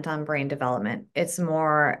spent on brain development. It's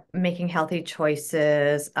more making healthy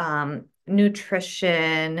choices,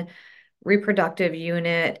 nutrition, reproductive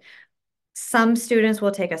unit. Some students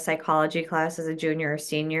will take a psychology class as a junior or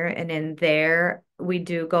senior, and in there, we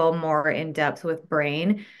do go more in depth with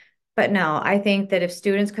brain. But no, I think that if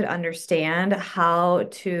students could understand how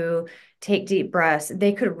to take deep breaths,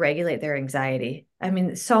 they could regulate their anxiety. I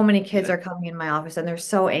mean, so many kids are coming in my office and they're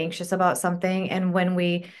so anxious about something. And when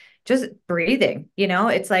we just breathing,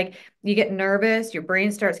 it's like you get nervous, your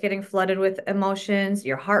brain starts getting flooded with emotions,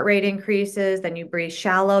 your heart rate increases, then you breathe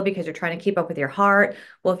shallow because you're trying to keep up with your heart.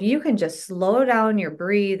 Well, if you can just slow down your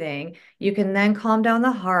breathing, you can then calm down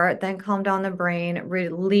the heart, then calm down the brain,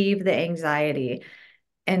 relieve the anxiety.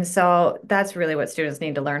 And so that's really what students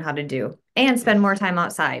need to learn how to do and spend more time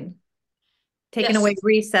outside. Taking Yes. away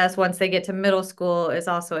recess once they get to middle school is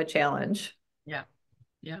also a challenge. Yeah.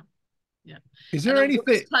 Yeah. Yeah. Is And there the anything?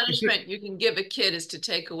 worst punishment you can give a kid is to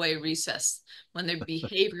take away recess when they're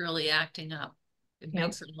behaviorally acting up. It Yep.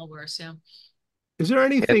 makes it all worse. Yeah. Is there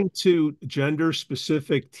anything to gender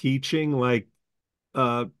specific teaching, like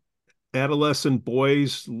uh, adolescent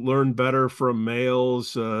boys learn better from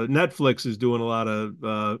males? Netflix is doing a lot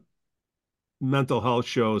of mental health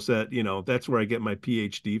shows that, that's where I get my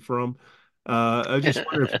PhD from. I just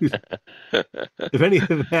wonder if any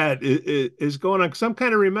of that is going on. Because I'm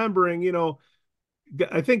kind of remembering,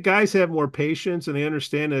 I think guys have more patience and they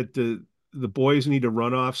understand that the boys need to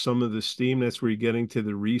run off some of the steam. That's where you're getting to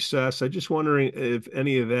the recess. I just wondering if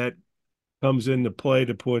any of that comes into play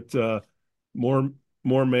to put more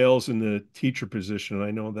more males in the teacher position.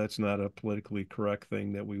 I know that's not a politically correct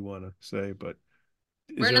thing that we want to say, but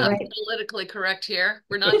is We're there not any? Right. politically correct here.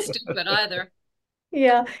 We're not stupid either.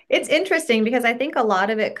 Yeah, it's interesting because I think a lot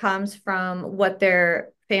of it comes from what their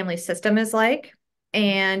family system is like.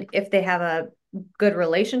 And if they have a good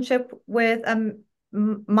relationship with a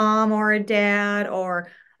mom or a dad, or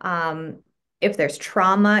if there's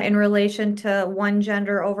trauma in relation to one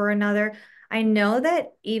gender over another. I know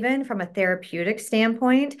that even from a therapeutic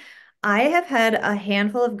standpoint, I have had a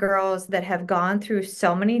handful of girls that have gone through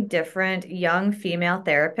so many different young female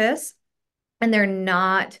therapists, and they're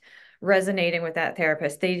not resonating with that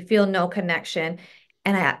therapist. They feel no connection.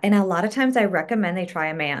 And a lot of times I recommend they try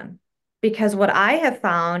a man, because what I have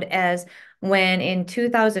found as when in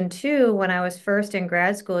 2002, when I was first in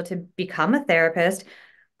grad school to become a therapist,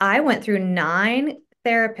 I went through 9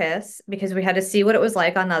 therapists because we had to see what it was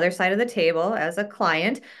like on the other side of the table as a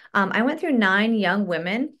client. I went through 9 young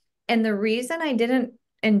women. And the reason I didn't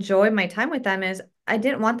enjoy my time with them is I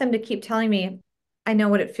didn't want them to keep telling me, I know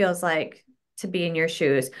what it feels like to be in your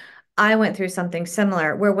shoes. I went through something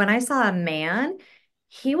similar where when I saw a man,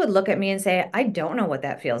 he would look at me and say, I don't know what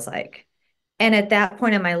that feels like. And at that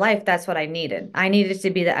point in my life, that's what I needed. I needed to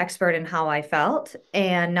be the expert in how I felt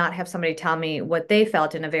and not have somebody tell me what they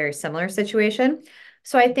felt in a very similar situation.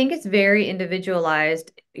 So I think it's very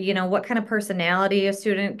individualized, what kind of personality a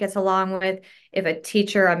student gets along with. If a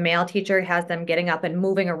teacher, a male teacher, has them getting up and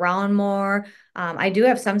moving around more. I do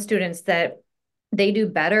have some students that they do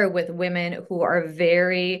better with women who are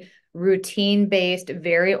very routine based,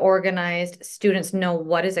 very organized. Students know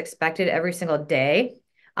what is expected every single day.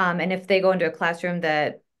 And if they go into a classroom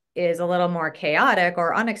that is a little more chaotic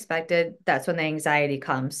or unexpected, that's when the anxiety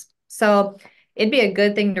comes. So it'd be a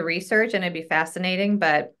good thing to research and it'd be fascinating,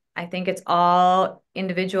 but I think it's all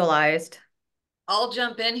individualized. I'll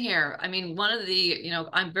jump in here. I mean, one of the,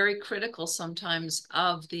 I'm very critical sometimes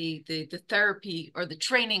of the therapy or the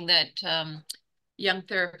training that young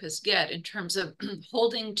therapists get in terms of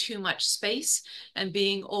holding too much space and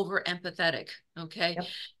being over empathetic. Okay. Yep.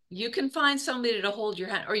 you can find somebody to hold your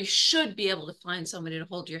hand, or you should be able to find somebody to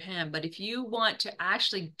hold your hand. But if you want to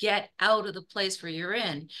actually get out of the place where you're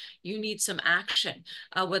in, you need some action,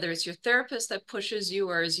 whether it's your therapist that pushes you,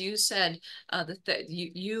 or as you said,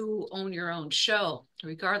 you own your own show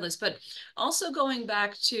regardless. But also going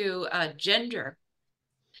back to gender,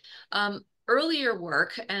 earlier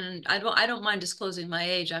work, and I don't mind disclosing my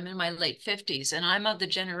age. I'm in my late 50s, and I'm of the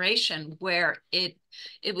generation where it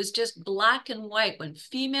was just black and white. When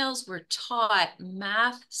females were taught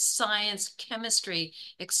math, science, chemistry,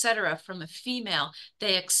 etc. from a female,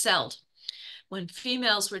 they excelled. When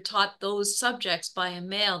females were taught those subjects by a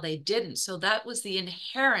male, they didn't. So that was the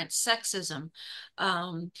inherent sexism,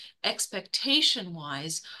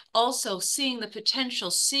 expectation-wise. Also seeing the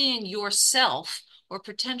potential, seeing yourself or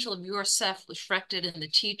potential of yourself reflected in the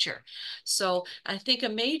teacher. So I think a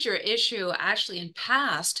major issue actually in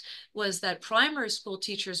past was that primary school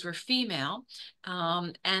teachers were female,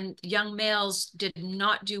 and young males did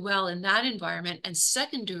not do well in that environment, and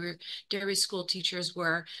secondary school teachers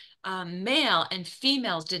were male, and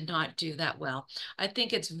females did not do that well. I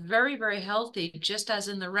think it's very, very healthy, just as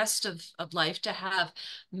in the rest of life, to have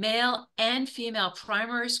male and female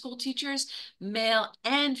primary school teachers, male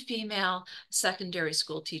and female secondary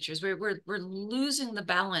school teachers. We're losing the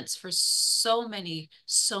balance for so many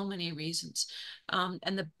reasons.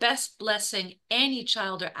 And the best blessing any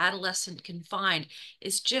child or adolescent can find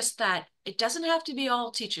is just that it doesn't have to be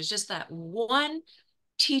all teachers, just that one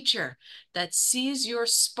teacher that sees your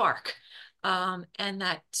spark, and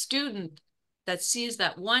that student that sees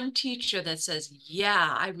that one teacher that says,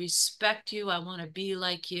 yeah, I respect you, I want to be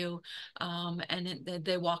like you, and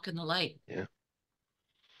they walk in the light. Yeah.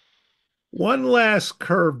 One last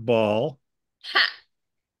curveball. Ha!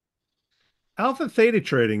 Alpha theta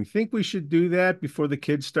trading. Think we should do that before the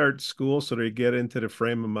kids start school so they get into the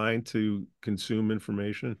frame of mind to consume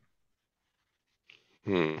information?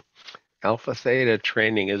 Alpha theta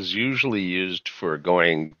training is usually used for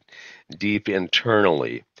going deep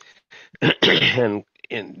internally and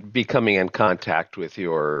in becoming in contact with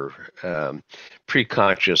your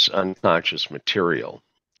preconscious, unconscious material.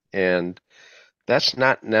 And that's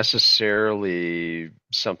not necessarily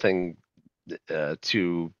something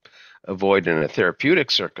to avoid in a therapeutic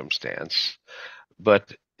circumstance.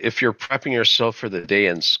 But if you're prepping yourself for the day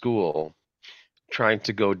in school, trying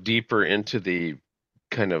to go deeper into the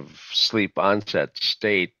kind of sleep onset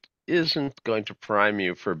state isn't going to prime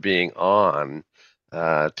you for being on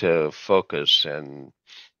to focus and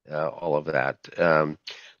all of that.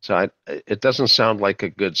 So it doesn't sound like a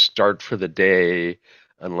good start for the day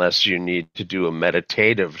unless you need to do a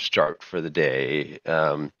meditative start for the day,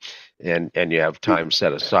 and you have time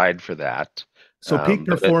set aside for that. So peak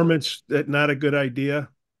performance, not a good idea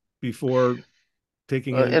before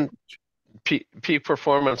taking in. And peak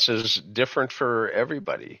performance is different for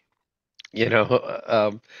everybody. You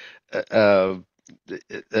know,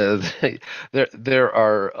 there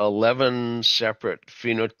are 11 separate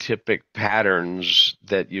phenotypic patterns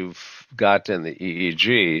that you've got in the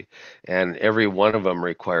EEG, and every one of them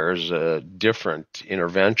requires a different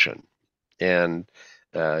intervention. And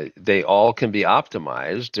they all can be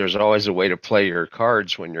optimized. There's always a way to play your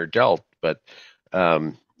cards when you're dealt, but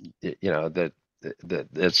you know that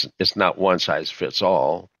it's not one size fits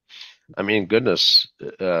all. I mean, goodness,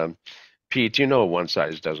 Pete, you know one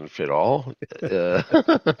size doesn't fit all. If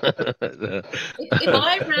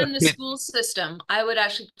I ran the school system, I would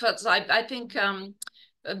actually put, I think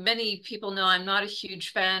many people know I'm not a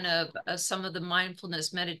huge fan of some of the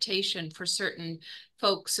mindfulness meditation for certain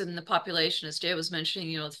folks in the population, as Jay was mentioning,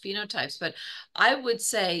 you know, with phenotypes. But I would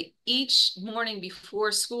say each morning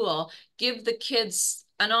before school, give the kids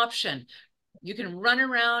an option. You can run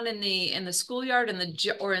around in the schoolyard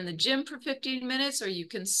or in the gym for 15 minutes, or you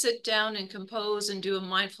can sit down and compose and do a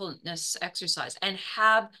mindfulness exercise and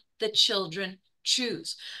have the children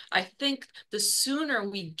choose. I think the sooner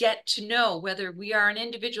we get to know whether we are an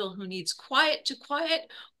individual who needs quiet to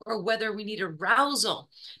quiet or whether we need arousal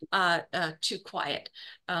to quiet.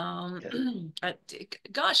 Gosh,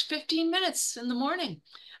 15 minutes in the morning.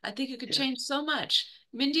 I think it could change so much.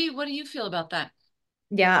 Mindy, what do you feel about that?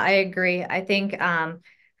 Yeah, I agree. I think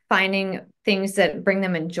finding things that bring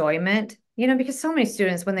them enjoyment, you know, because so many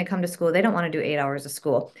students, when they come to school, they don't want to do 8 hours of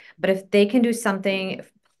school. But if they can do something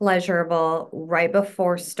pleasurable right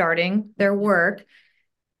before starting their work,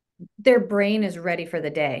 their brain is ready for the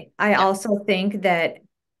day. I also think that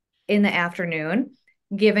in the afternoon,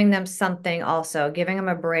 giving them something, also giving them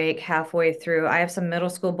a break halfway through. I have some middle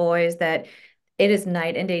school boys that it is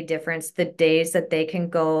night and day difference the days that they can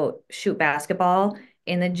go shoot basketball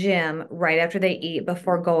in the gym right after they eat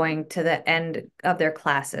before going to the end of their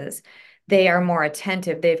classes. They are more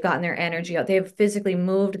attentive. They've gotten their energy out. They've physically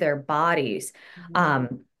moved their bodies.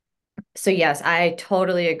 So yes, I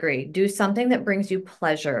totally agree. Do something that brings you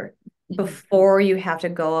pleasure before you have to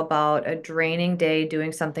go about a draining day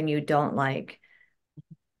doing something you don't like.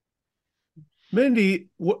 Mindy,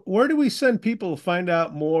 where do we send people to find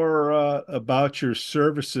out more about your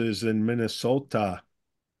services in Minnesota?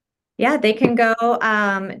 Yeah, they can go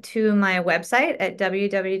to my website at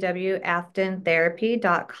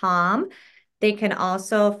www.aftontherapy.com. They can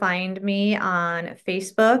also find me on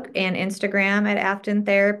Facebook and Instagram at Afton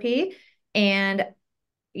Therapy. And,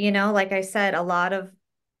 like I said, a lot of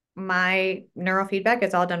my neurofeedback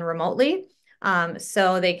is all done remotely.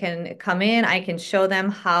 So they can come in, I can show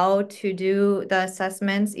them how to do the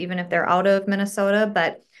assessments, even if they're out of Minnesota.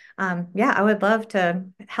 But yeah, I would love to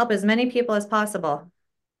help as many people as possible.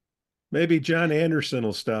 Maybe John Anderson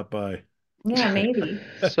will stop by. Yeah, maybe.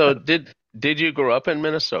 So did you grow up in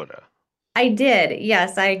Minnesota? I did.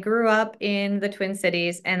 Yes, I grew up in the Twin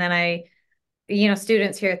Cities, and then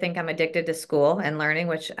students here think I'm addicted to school and learning,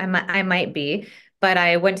 which I might be, but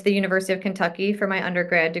I went to the University of Kentucky for my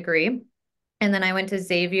undergrad degree. And then I went to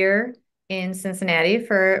Xavier in Cincinnati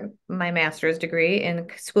for my master's degree in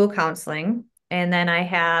school counseling. And then I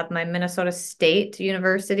have my Minnesota State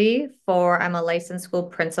University I'm a licensed school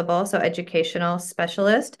principal, so educational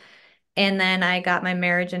specialist. And then I got my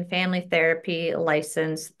marriage and family therapy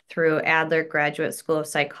license through Adler Graduate School of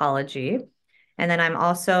Psychology. And then I'm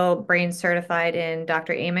also brain certified in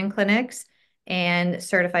Dr. Amen clinics and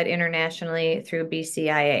certified internationally through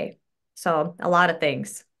BCIA. So a lot of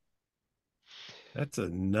things. That's a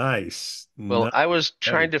nice. Well, I was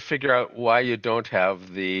trying to figure out why you don't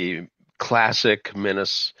have the classic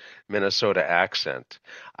Minnesota accent.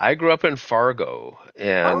 I grew up in Fargo,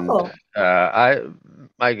 and Oh,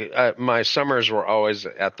 my summers were always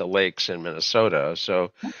at the lakes in Minnesota.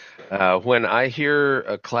 So when I hear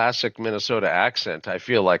a classic Minnesota accent, I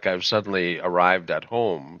feel like I've suddenly arrived at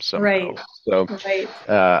home somehow. right, So right.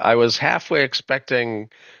 I was halfway expecting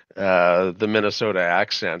the Minnesota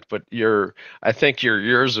accent, but I think your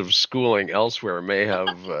years of schooling elsewhere may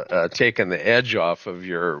have taken the edge off of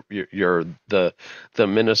the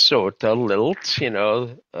Minnesota lilt,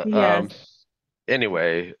 Yes.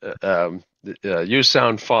 Anyway, you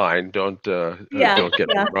sound fine. Yeah. Don't get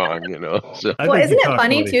me Yeah. wrong, So I Well, think isn't you it talk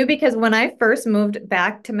funny funny. too? Because when I first moved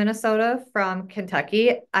back to Minnesota from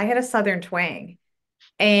Kentucky, I had a Southern twang.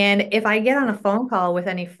 And if I get on a phone call with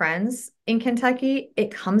any friends in Kentucky,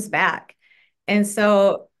 it comes back. And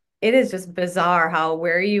so it is just bizarre how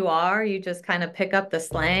where you are, you just kind of pick up the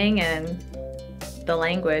slang and the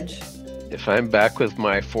language. if I'm back with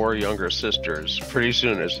my 4 younger sisters, pretty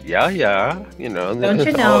soon it's yeah, yeah, Don't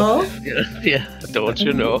you know? yeah, don't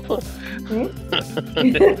you know?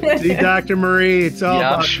 See, Dr. Marie, it's all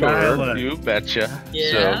Yeah, about sure, dialect. you betcha.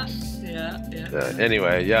 Yeah. So, Yeah.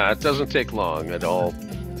 anyway, yeah, it doesn't take long. It all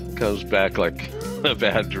comes back like a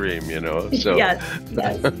bad dream, So, Yes,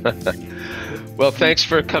 yes. well, thanks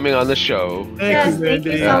for coming on the show. Yes, you, thank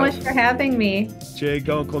you Mindy. so much for having me. Jay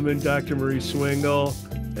Gunkelman, Dr. Marie Swingle,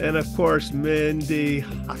 and of course, Mindy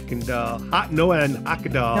Haukedahl, No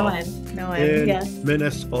Haukedahl one, in yes,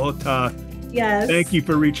 Minnesota. yes. Thank you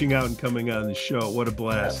for reaching out and coming on the show. What a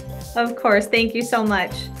blast. Of course, thank you so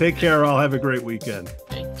much. Take care, all. Have a great weekend.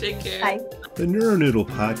 Take care. Bye. The Neuronoodle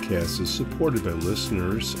podcast is supported by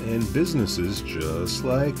listeners and businesses just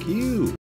like you.